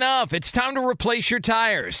long enough. It's time to replace your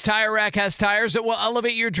tires. Tire Rack has tires that will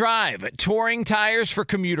elevate your drive. Touring tires for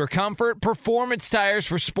commuter comfort, performance tires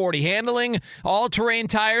for sporty handling, all-terrain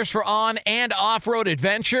tires for on- and off-road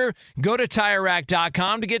adventure. Go to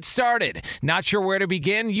TireRack.com to get started. Not sure where to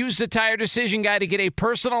begin? Use the Tire Decision Guide to get a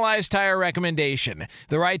personalized tire recommendation.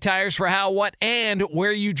 The right tires for how, what, and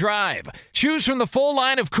where you drive. Choose from the full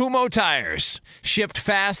line of Kumho tires. Shipped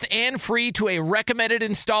fast and free to a recommended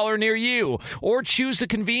installer near you, or choose the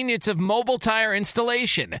convenience of mobile tire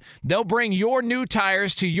installation. They'll bring your new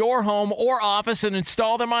tires to your home or office and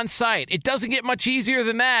install them on site. It doesn't get much easier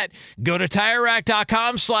than that. Go to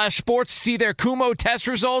TireRack.com/sports to see their Kumho test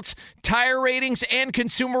results, tire ratings, and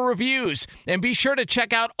consumer reviews. And be sure to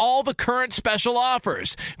check out all the current special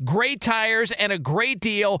offers. Great tires and a great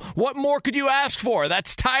deal. What more could you ask for?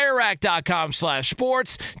 That's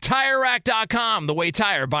TireRack.com/sports. TireRack.com, the way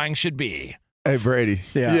tire buying should be. Hey, Brady.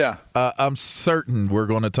 Yeah. I'm certain we're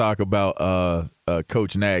going to talk about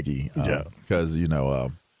Coach Nagy because,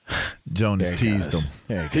 Jonas teased him.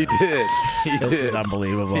 He did. It's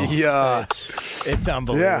unbelievable. Yeah. It's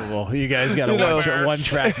unbelievable. Yeah. You guys got a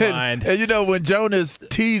one-track mind. And, when Jonas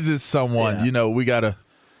teases someone, we got to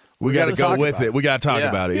go with it. We got to talk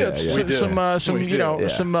about it. Yeah. Some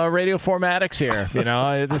radioformatics here.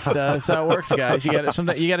 That's how it works, guys. You got to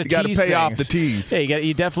pay off the tease. Yeah,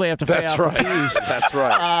 you definitely have to pay off the tease. That's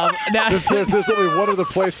right. There's only one other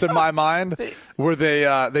place in my mind where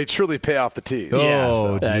they truly pay off the tease.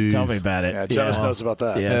 Oh, tell me about it. Yeah, Jonas knows about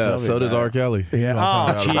that. Yeah, so does R. Kelly.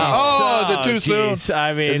 Yeah. Is it too soon?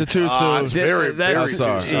 I mean, is it too soon? It's very, very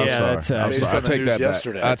sorry. too soon. I'm sorry. I take that back.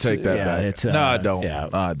 I take that back. No, I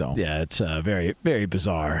don't. I don't. Yeah, it's a very, very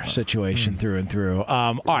bizarre situation through and through.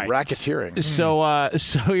 All right. Racketeering. So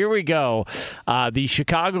here we go. The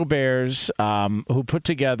Chicago Bears, who put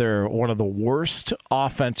together one of the worst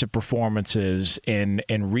offensive performances in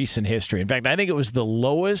recent history. In fact, I think it was the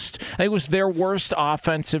lowest. I think it was their worst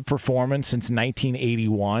offensive performance since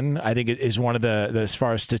 1981. I think it is one of the as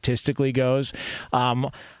far as statistically goes.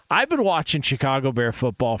 I've been watching Chicago Bear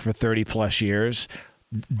football for 30-plus years.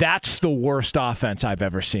 That's the worst offense I've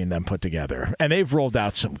ever seen them put together. And they've rolled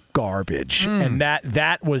out some garbage. And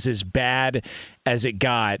that was as bad as it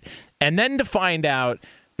got. And then to find out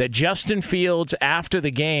that Justin Fields, after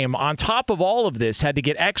the game, on top of all of this, had to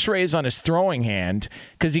get x-rays on his throwing hand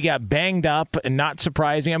because he got banged up, and not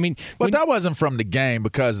surprising. I mean, but that wasn't from the game,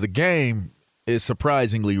 because the game is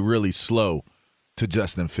surprisingly really slow to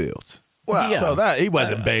Justin Fields. Well, so that he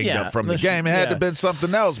wasn't banged up from the game. It had to have been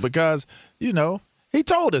something else because, he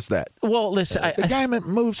told us that. Well, listen, the game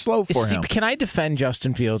moved slow for him. Can I defend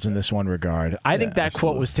Justin Fields in this one regard? I think that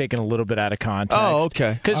quote was taken a little bit out of context. Oh,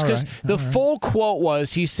 okay. Because the full quote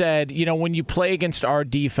was, he said, when you play against our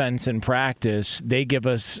defense in practice, they give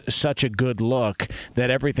us such a good look that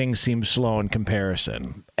everything seems slow in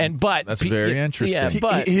comparison. But that's very interesting. Yeah,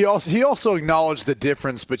 but he also acknowledged the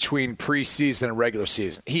difference between preseason and regular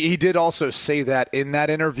season. He did also say that in that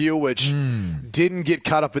interview, which didn't get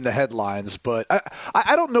caught up in the headlines. But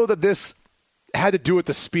I don't know that this had to do with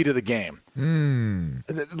the speed of the game.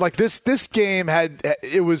 Like this game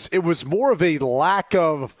it was more of a lack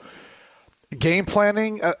of game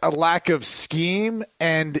planning, a lack of scheme,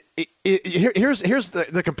 and here's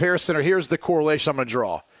the comparison, or here's the correlation I'm going to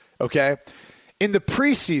draw. Okay. In the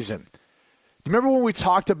preseason, remember when we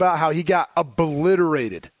talked about how he got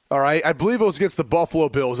obliterated, all right? I believe it was against the Buffalo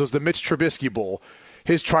Bills. It was the Mitch Trubisky Bowl.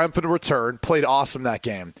 His triumphant return, played awesome that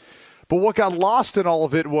game. But what got lost in all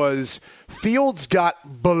of it was Fields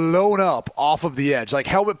got blown up off of the edge. Like,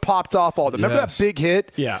 helmet popped off all of them. Remember that big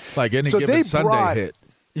hit? Yeah. Like any given Sunday hit.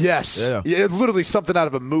 Yes. Yeah, literally something out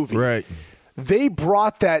of a movie. Right. they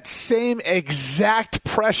brought that same exact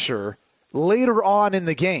pressure later on in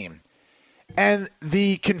the game. And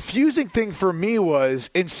the confusing thing for me was,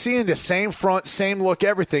 in seeing the same front, same look,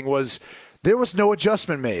 everything, was there was no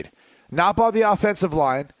adjustment made. Not by the offensive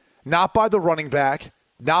line, not by the running back,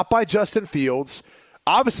 not by Justin Fields,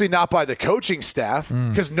 obviously not by the coaching staff,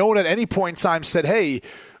 because no one at any point in time said, hey,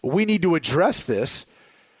 we need to address this.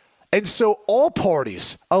 And so all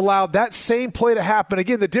parties allowed that same play to happen.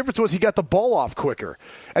 Again, the difference was he got the ball off quicker.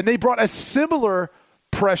 And they brought a similar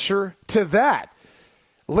pressure to that.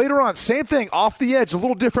 Later on, same thing, off the edge, a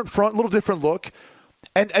little different front, a little different look.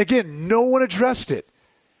 And again, no one addressed it.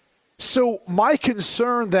 So my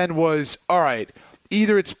concern then was, all right,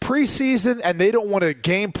 either it's preseason and they don't want to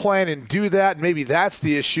game plan and do that, and maybe that's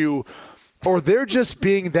the issue, or they're just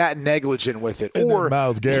being that negligent with it. And or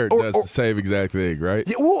Myles Garrett does the same exact thing, right?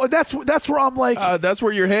 Yeah, well, that's where I'm like, that's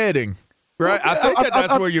where you're heading, right? I think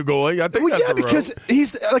that's where you're going. I think that's the road. Because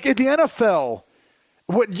he's like in the NFL,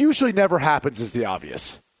 what usually never happens is the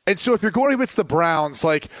obvious. And so if you're going against the Browns,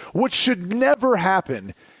 like what should never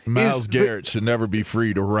happen. Myles Garrett should never be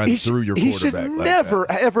free to run through your quarterback. He should never,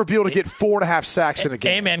 ever be able to get 4.5 sacks in a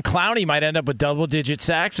game. Hey, man, Clowney might end up with double-digit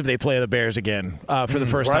sacks if they play the Bears again for the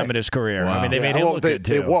first time in his career. Wow. I mean, they made him look good,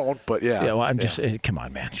 too. They won't, but yeah. Yeah, well, I'm just come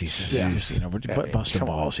on, man. Jesus. We're busting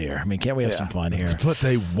balls here. I mean, can't we have some fun here? But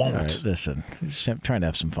they won't. Right, listen, I'm trying to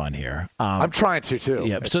have some fun here. I'm trying to, too.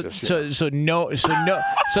 Yeah,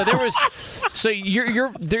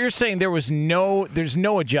 they're saying there's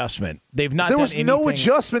no adjustment. They've not There done was anything. no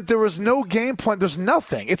adjustment. There was no game plan. There's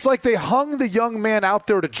nothing. It's like they hung the young man out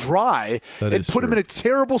there to dry and put him in a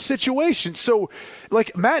terrible situation. So,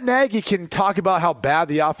 like, Matt Nagy can talk about how bad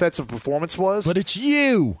the offensive performance was. But it's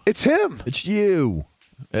you. It's him. It's you.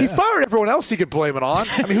 Yeah. He fired everyone else he could blame it on.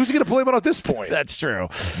 I mean, who's he going to blame it on at this point? That's true.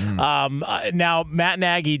 Now, Matt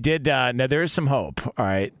Nagy did now there is some hope. All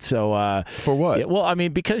right. So for what? Yeah, well, I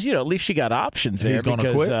mean, because, at least you got options there. He's going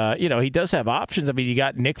to quit? He does have options. I mean, you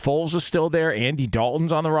got Nick Foles is still there. Andy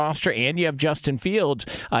Dalton's on the roster. And you have Justin Fields.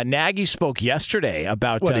 Nagy spoke yesterday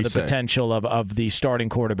about the potential of the starting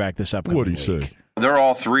quarterback this upcoming week. What did he say? They're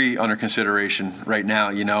all three under consideration right now,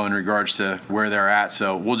 in regards to where they're at.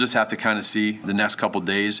 So we'll just have to kind of see the next couple of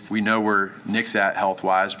days. We know where Nick's at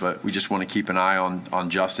health-wise, but we just want to keep an eye on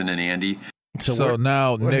Justin and Andy. So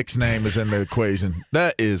now Nick's name is in the equation.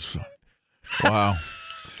 That is wow.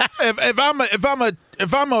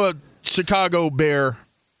 if I'm a Chicago Bear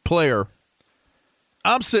player,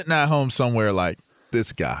 I'm sitting at home somewhere like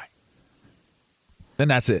this guy. Then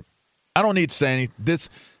that's it. I don't need to say anything.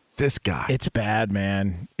 This guy. It's bad,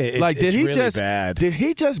 man. Did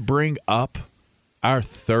he just bring up our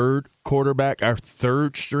third quarterback, our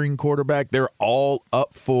third string quarterback? They're all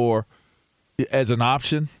up for as an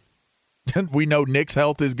option. We know Nick's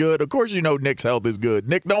health is good. Of course you know Nick's health is good.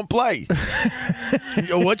 Nick don't play.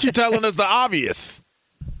 What you telling us the obvious?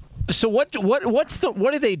 So what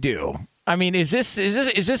do they do? I mean, is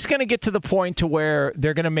this going to get to the point to where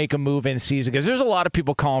they're going to make a move in season? Because there's a lot of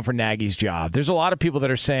people calling for Nagy's job. There's a lot of people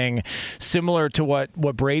that are saying similar to what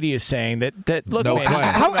Brady is saying that look. No, man,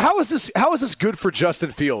 how is this good for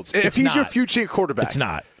Justin Fields? If he's your future quarterback, it's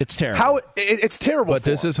not. It's terrible. It's terrible. But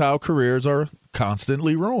this is how careers are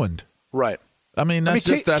constantly ruined. Right. I mean, that's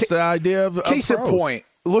the idea of case in point.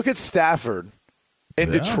 Look at Stafford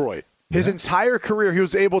in Detroit. His entire career, he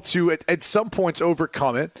was able to at some points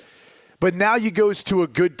overcome it. But now he goes to a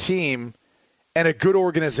good team and a good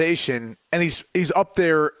organization, and he's up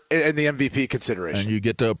there in the MVP consideration. And you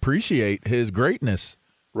get to appreciate his greatness.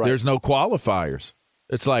 Right. There's no qualifiers.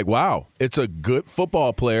 It's like, wow, it's a good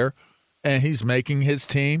football player, and he's making his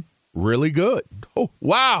team really good. Oh,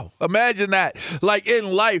 wow. Imagine that. Like in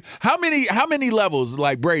life, how many levels,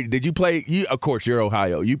 like Brady, did you play? Of course, you're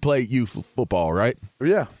Ohio. You played youth football, right?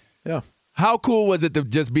 Yeah. How cool was it to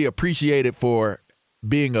just be appreciated for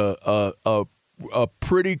being a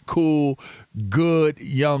pretty cool, good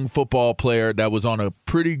young football player that was on a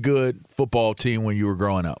pretty good football team when you were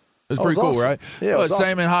growing up? It was pretty cool, awesome. right? Yeah, it was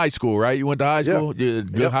same in high school, right? You went to high school, then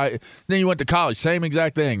you went to college, same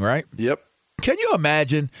exact thing, right? Yep. Can you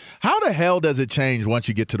imagine how the hell does it change once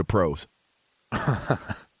you get to the pros?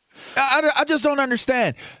 I just don't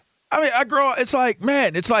understand. I mean, I grow up, it's like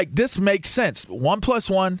this makes sense. 1 +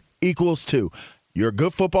 1 = 2. You're a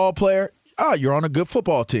good football player. You're on a good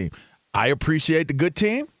football team. I appreciate the good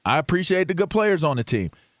team. I appreciate the good players on the team.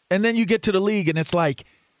 And then you get to the league, and it's like,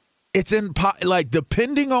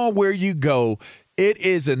 depending on where you go, it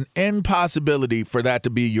is an impossibility for that to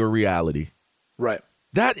be your reality. Right.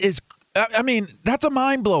 That is, that's a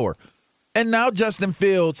mind blower. And now Justin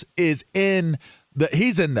Fields is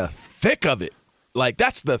he's in the thick of it. Like,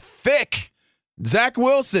 that's the thick Zach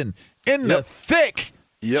Wilson in the thick.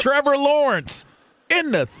 Trevor Lawrence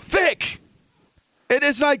in the thick. And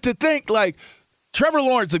it's like to think like Trevor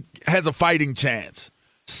Lawrence has a fighting chance.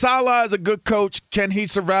 Saleh is a good coach. Can he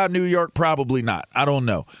survive New York? Probably not. I don't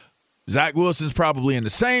know. Zach Wilson's probably in the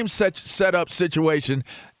same setup situation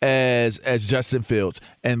as Justin Fields.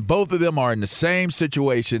 And both of them are in the same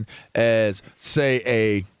situation as,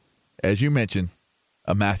 say, as you mentioned,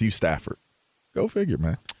 a Matthew Stafford. Go figure,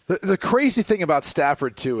 man. The crazy thing about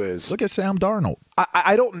Stafford, too, is... Look at Sam Darnold.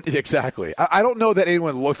 I don't... Exactly. I don't know that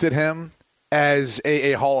anyone looked at him as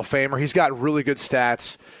a Hall of Famer. He's got really good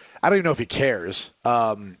stats. I don't even know if he cares.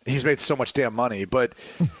 He's made so much damn money. But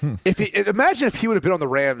imagine if he would have been on the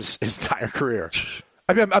Rams his entire career.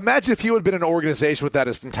 I mean, imagine if he would have been in an organization with that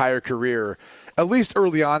his entire career, at least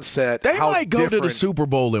early onset. They might go to the Super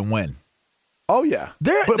Bowl and win. Oh, yeah.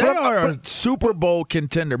 They are a Super Bowl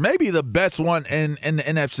contender, maybe the best one in the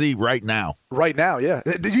NFC right now. Right now, yeah.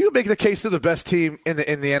 Did you make the case to the best team in the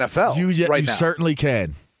NFL you now? Certainly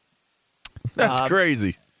can. That's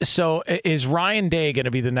crazy. So is Ryan Day going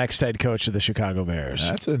to be the next head coach of the Chicago Bears?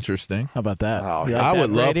 That's interesting. How about that? Oh, like I that, would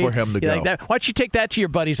love Brady? for him to You go. like that? Why don't you take that to your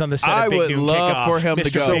buddies on the set I of Big would Noon love Kickoff, for him to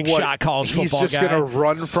Mr. go. Big Shot college He's football just guy. going to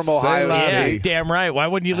run from Ohio Yeah, State. damn right. Why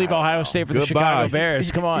wouldn't you leave Ohio State for the Goodbye. Chicago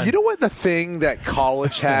Bears? Come on. You know what the thing that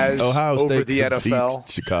college has Ohio over State the competes NFL?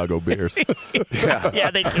 Chicago Bears. Yeah,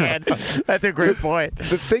 they can. That's a great point.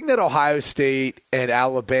 The thing that Ohio State and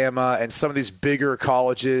Alabama and some of these bigger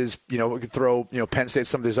colleges, we could throw, Penn State,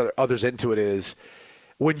 some of these others into it is,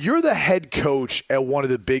 when you're the head coach at one of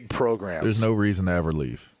the big programs, There's no reason to ever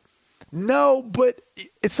leave. No, but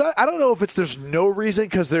it's not. I don't know if there's no reason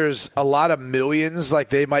because there's a lot of millions. Like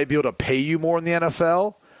they might be able to pay you more in the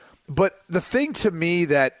NFL. But the thing to me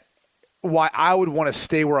that why I would want to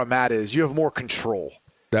stay where I'm at is you have more control.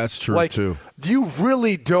 That's true too. You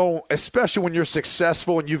really don't, especially when you're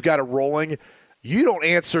successful and you've got it rolling. You don't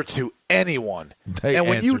answer to anyone. And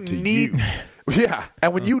when you need,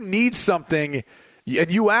 and when you need something.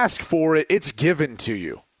 And you ask for it, it's given to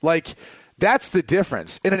you. Like, that's the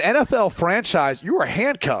difference. In an NFL franchise, you are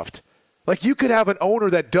handcuffed. Like, you could have an owner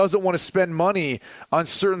that doesn't want to spend money on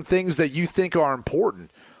certain things that you think are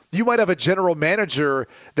important. You might have a general manager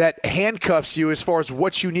that handcuffs you as far as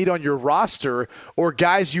what you need on your roster or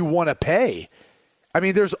guys you want to pay. I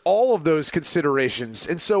mean, there's all of those considerations.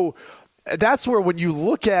 And so that's where when you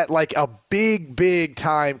look at, like, a big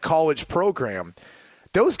time college program –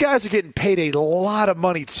 those guys are getting paid a lot of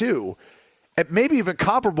money, too, and maybe even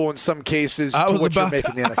comparable in some cases to what you're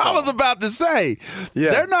making in the NFL. I was about to say,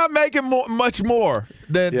 they're not making much more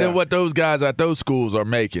than what those guys at those schools are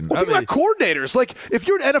making. Well, think about coordinators. Like, if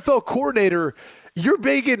you're an NFL coordinator, you're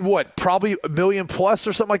making, probably $1 million plus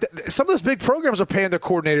or something like that. Some of those big programs are paying their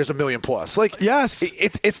coordinators $1 million plus. Like, yes.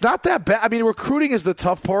 It's not that bad. I mean, recruiting is the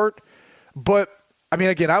tough part, but – I mean,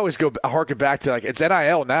 again, I always harken back to, like, it's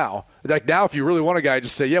NIL now. Like, now if you really want a guy,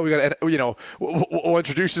 just say, yeah, we got, we'll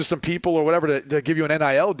introduce you to some people or whatever to give you an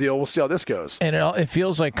NIL deal. We'll see how this goes. And it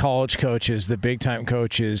feels like college coaches, the big-time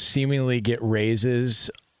coaches, seemingly get raises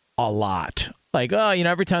a lot. Like,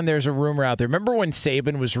 every time there's a rumor out there. Remember when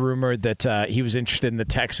Saban was rumored that he was interested in the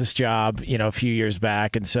Texas job, a few years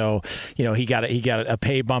back, and so, he got a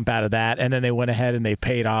pay bump out of that, and then they went ahead and they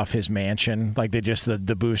paid off his mansion. Like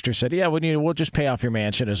the booster said, yeah, we'll just pay off your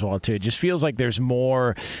mansion as well too. It just feels like there's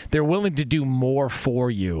more. They're willing to do more for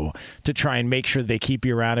you to try and make sure they keep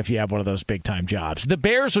you around if you have one of those big time jobs. The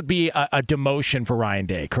Bears would be a demotion for Ryan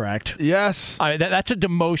Day, correct? Yes. That's a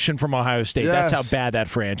demotion from Ohio State. Yes. That's how bad that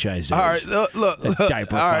franchise is. All right. Look,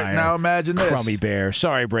 diaper all fire. right, now imagine this. Crummy Bear.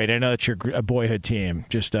 Sorry, Brady. I know that's your boyhood team.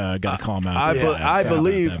 Just got to call him out. I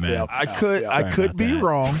believe that, I could be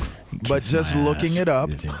wrong, but just looking it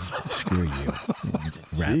up. Screw you.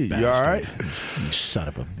 Rat Gee, bastard. you all right? You son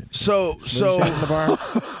of a. So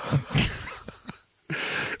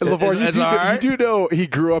LeVar, you do know he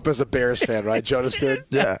grew up as a Bears fan, right? Jonas did?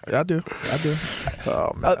 Yeah, I do.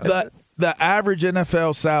 Oh, man. The average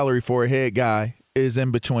NFL salary for a head guy is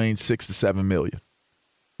in between $6 to $7 million.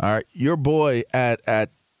 All right, your boy at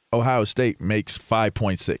Ohio State makes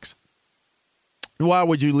 $5.6. Why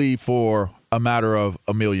would you leave for a matter of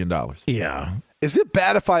 $1 million? Yeah. Is it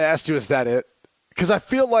bad if I asked you, is that it? Because I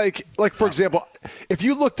feel like for example, if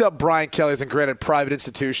you looked up Brian Kelly's, and granted private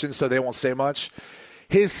institutions, so they won't say much,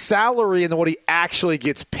 his salary and what he actually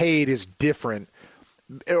gets paid is different.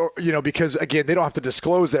 Because, again, they don't have to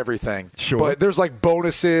disclose everything. Sure. But there's, like,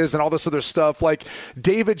 bonuses and all this other stuff. Like,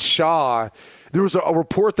 David Shaw, there was a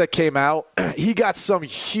report that came out. He got some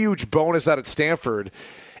huge bonus out at Stanford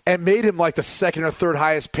and made him, like, the second or third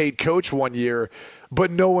highest paid coach one year. but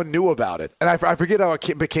no one knew about it. And I forget how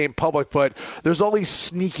it became public, but there's all these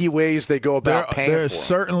sneaky ways they go about paying for it. There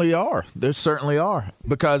certainly are. There certainly are.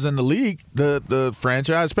 Because in the league, the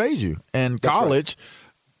franchise pays you. And college,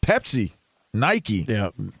 Pepsi, Nike,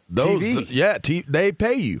 those, they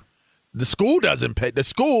pay you. The school doesn't pay. The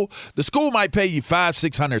school might pay you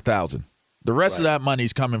 $500,000-$600,000. The rest of that money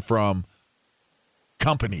is coming from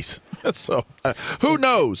companies. So who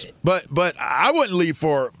knows? But I wouldn't leave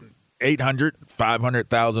for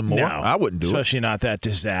 $800,000-$500,000 more. No, I wouldn't do especially not that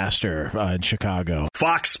disaster in Chicago.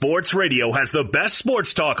 Fox Sports Radio has the best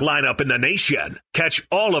sports talk lineup in the nation. Catch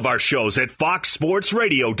all of our shows at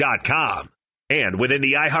foxsportsradio.com. And within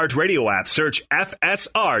the iHeartRadio app, search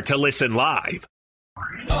FSR to listen live.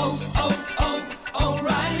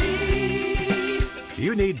 O'Reilly.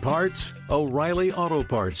 You need parts? O'Reilly Auto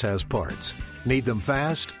Parts has parts. Need them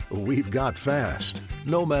fast? We've got fast.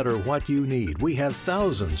 No matter what you need, we have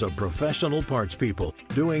thousands of professional parts people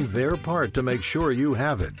doing their part to make sure you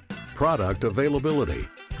have it. Product availability.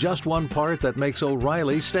 Just one part that makes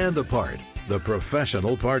O'Reilly stand apart. The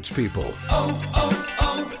professional parts people.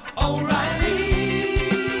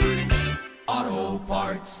 O'Reilly Auto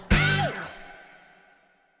Parts.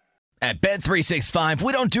 At Bet365,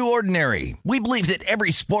 we don't do ordinary. We believe that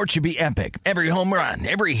every sport should be epic. Every home run,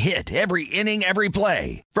 every hit, every inning, every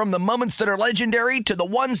play. From the moments that are legendary to the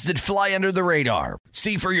ones that fly under the radar.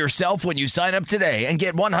 See for yourself when you sign up today and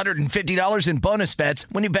get $150 in bonus bets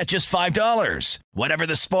when you bet just $5. Whatever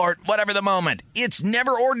the sport, whatever the moment, it's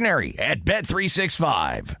never ordinary at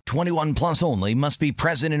Bet365. 21 plus only. Must be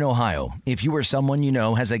present in Ohio. If you or someone you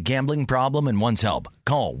know has a gambling problem and wants help,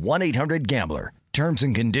 call 1-800-GAMBLER. Terms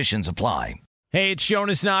and conditions apply. Hey, it's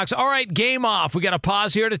Jonas Knox. All right, game off. We got to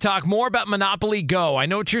pause here to talk more about Monopoly Go. I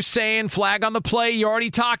know what you're saying, flag on the play. You already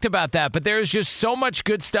talked about that, but there's just so much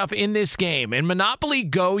good stuff in this game. In Monopoly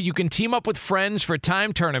Go, you can team up with friends for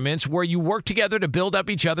time tournaments where you work together to build up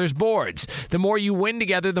each other's boards. The more you win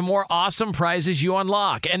together, the more awesome prizes you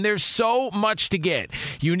unlock. And there's so much to get.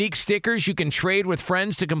 Unique stickers you can trade with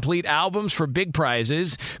friends to complete albums for big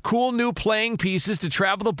prizes. Cool new playing pieces to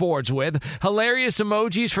travel the boards with. Hilarious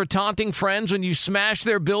emojis for taunting friends when you smash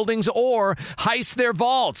their buildings or heist their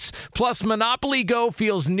vaults. Plus, Monopoly Go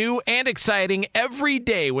feels new and exciting every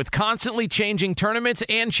day with constantly changing tournaments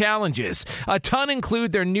and challenges. A ton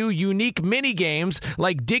include their new unique mini games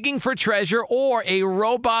like digging for treasure or a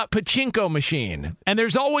robot pachinko machine. And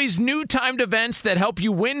there's always new timed events that help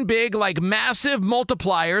you win big, like massive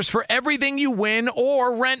multipliers for everything you win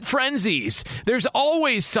or rent frenzies. There's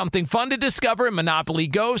always something fun to discover in Monopoly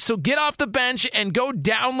Go, so get off the bench and go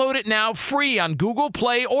download it now free on Google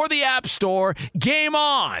Play or the App Store. Game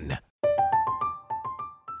on!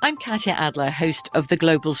 I'm Katya Adler, host of The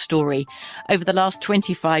Global Story. Over the last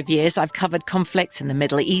 25 years, I've covered conflicts in the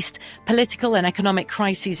Middle East, political and economic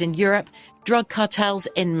crises in Europe, drug cartels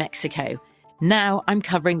in Mexico. Now I'm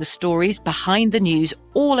covering the stories behind the news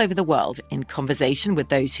all over the world in conversation with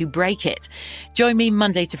those who break it. Join me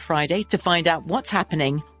Monday to Friday to find out what's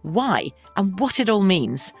happening, why, and what it all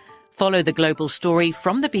means. Follow The Global Story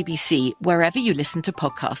from the BBC wherever you listen to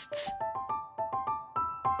podcasts.